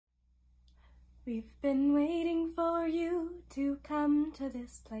We've been waiting for you to come to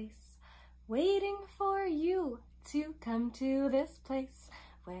this place, waiting for you to come to this place.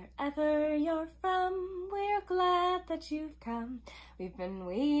 Wherever you're from, we're glad that you've come. We've been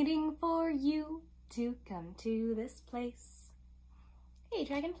waiting for you to come to this place. Hey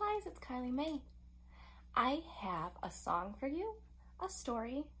Dragonflies, it's Carly Mae. I have a song for you, a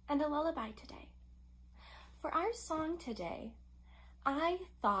story, and a lullaby today. For our song today, I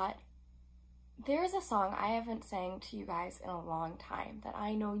thought there's a song I haven't sang to you guys in a long time that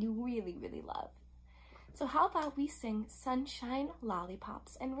I know you really, really love. So how about we sing Sunshine,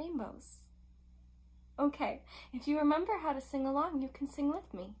 Lollipops, and Rainbows? Okay, if you remember how to sing along, you can sing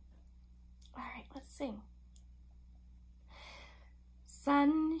with me. All right, let's sing.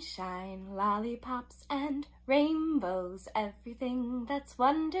 Sunshine, lollipops, and rainbows, everything that's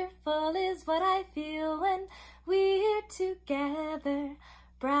wonderful is what I feel when we're together.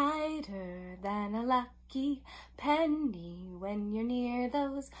 Brighter than a lucky penny when you're near,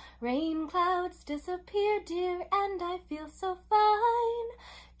 those rain clouds disappear, dear, and I feel so fine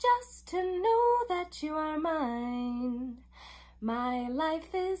just to know that you are mine. My life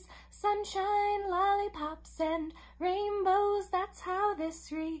is sunshine, lollipops, and rainbows. That's how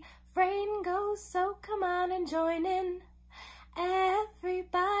this refrain goes, so come on and join in.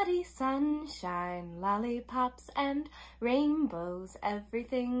 Everybody, sunshine, lollipops, and rainbows.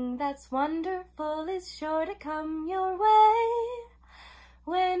 Everything that's wonderful is sure to come your way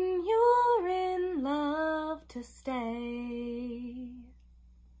when you're in love to stay.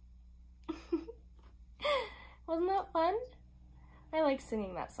 Wasn't that fun? I like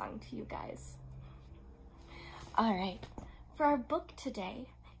singing that song to you guys. All right, for our book today,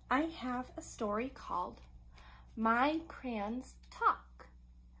 I have a story called My Crayons Talk.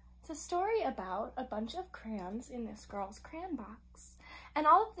 It's a story about a bunch of crayons in this girl's crayon box and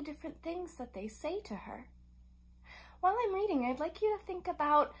all of the different things that they say to her. While I'm reading, I'd like you to think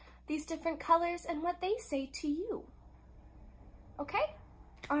about these different colors and what they say to you. Okay?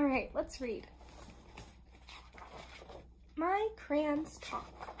 All right, let's read. My Crayons Talk.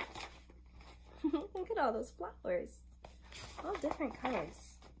 Look at all those flowers. All different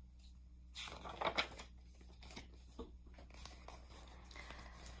colors.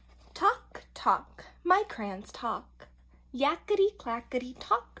 Talk, talk, my crayons talk. Yakety clackety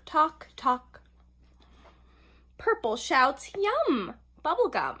talk, talk, talk. Purple shouts, yum,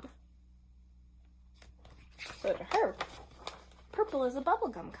 bubblegum. So to her, purple is a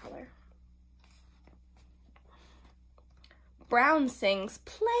bubblegum color. Brown sings,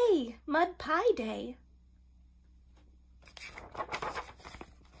 play, mud pie day.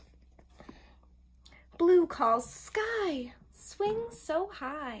 Blue calls, sky, swing so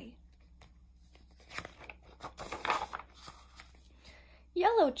high.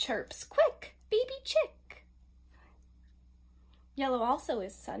 Yellow chirps, quick, baby chick. Yellow also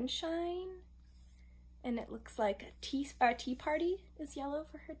is sunshine, and it looks like a tea party is yellow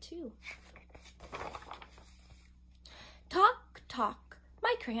for her too. Talk, talk,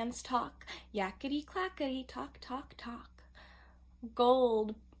 my crayons talk. Yakety clackety talk, talk, talk.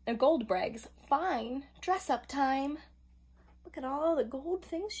 Gold brags, fine, dress up time. Look at all the gold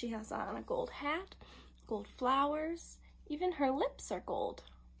things she has on. A gold hat, gold flowers, even her lips are gold.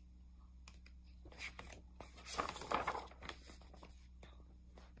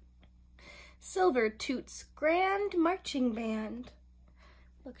 Silver toots, grand marching band.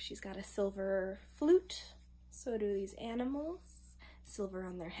 Look, she's got a silver flute. So do these animals. Silver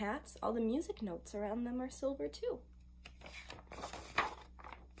on their hats. All the music notes around them are silver too.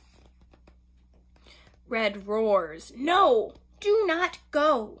 Red roars, no, do not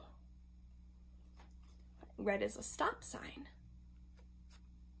go. Red is a stop sign.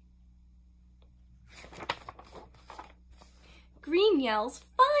 Green yells,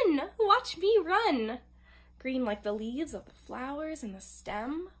 fun, watch me run. Green like the leaves of the flowers and the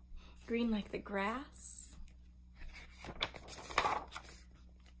stem. Green like the grass.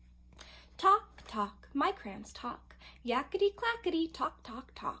 Talk, talk, my crayons talk. Yakety clackety talk,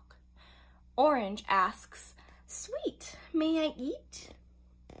 talk, talk. Orange asks, sweet, may I eat?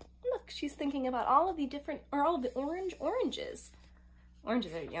 Look, she's thinking about all of the oranges.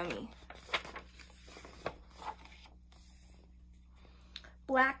 Oranges are yummy.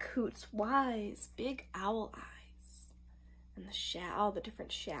 Black hoots, wise, big owl eyes. And all the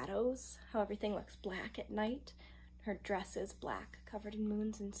different shadows, how everything looks black at night. Her dress is black, covered in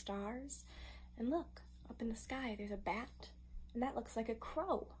moons and stars. And look, up in the sky, there's a bat, and that looks like a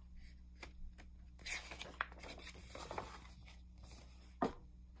crow.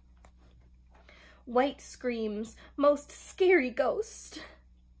 White screams, most scary ghost.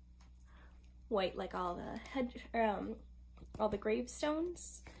 White like all all the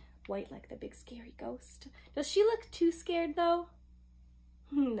gravestones. White like the big scary ghost. Does she look too scared though?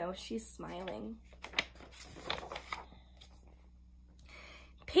 No, she's smiling.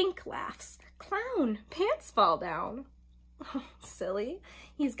 Pink laughs. Clown, pants fall down. Oh, silly.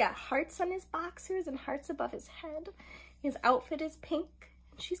 He's got hearts on his boxers and hearts above his head. His outfit is pink,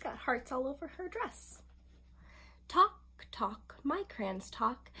 and she's got hearts all over her dress. Talk, talk, my crayons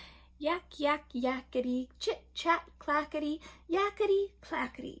talk. Yak, yak, yakety, chit, chat, clackety, yakety,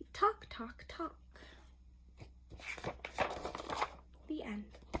 clackety. Talk, talk, talk. The end.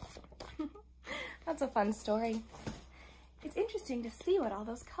 That's a fun story. It's interesting to see what all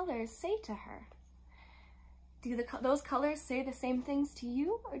those colors say to her. Do those colors say the same things to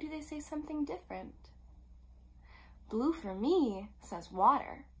you, or do they say something different? Blue for me says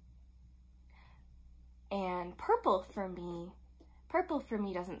water. And purple for me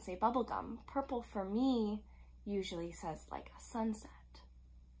doesn't say bubblegum. Purple for me usually says like a sunset.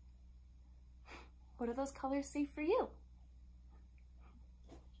 What do those colors say for you?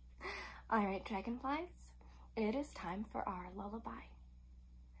 All right, dragonflies, it is time for our lullaby.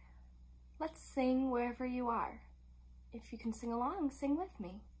 Let's sing wherever you are. If you can sing along, sing with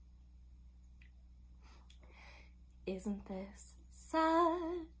me. Isn't this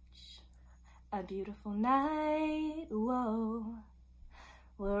such a beautiful night? Whoa,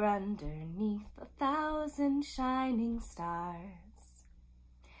 we're underneath 1,000 shining stars.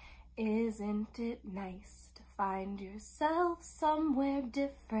 Isn't it nice to find yourself somewhere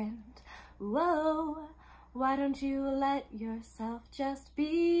different? Whoa, why don't you let yourself just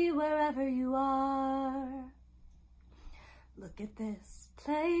be wherever you are? Look at this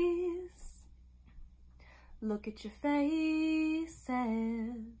place. Look at your faces.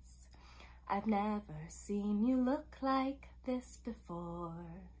 I've never seen you look like this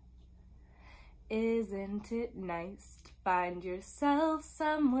before. Isn't it nice to find yourself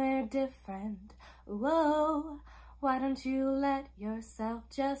somewhere different? Whoa, why don't you let yourself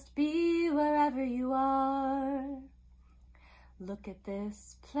just be wherever you are? Look at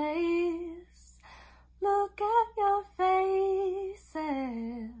this place. Look at your faces.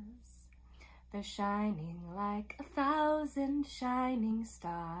 They're shining like 1,000 shining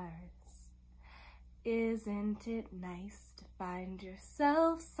stars. Isn't it nice to find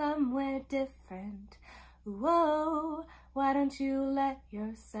yourself somewhere different? Whoa, why don't you let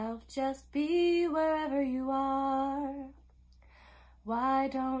yourself just be wherever you are? Why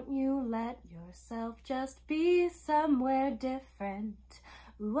don't you let yourself just be somewhere different?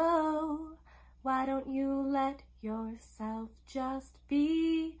 Whoa, why don't you let yourself just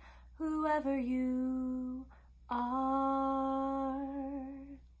be whoever you are?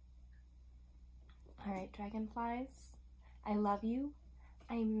 All right, dragonflies, I love you.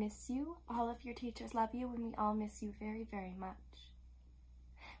 I miss you. All of your teachers love you, and we all miss you very, very much.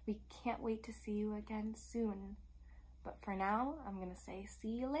 We can't wait to see you again soon. But for now, I'm going to say see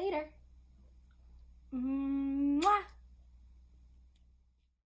you later.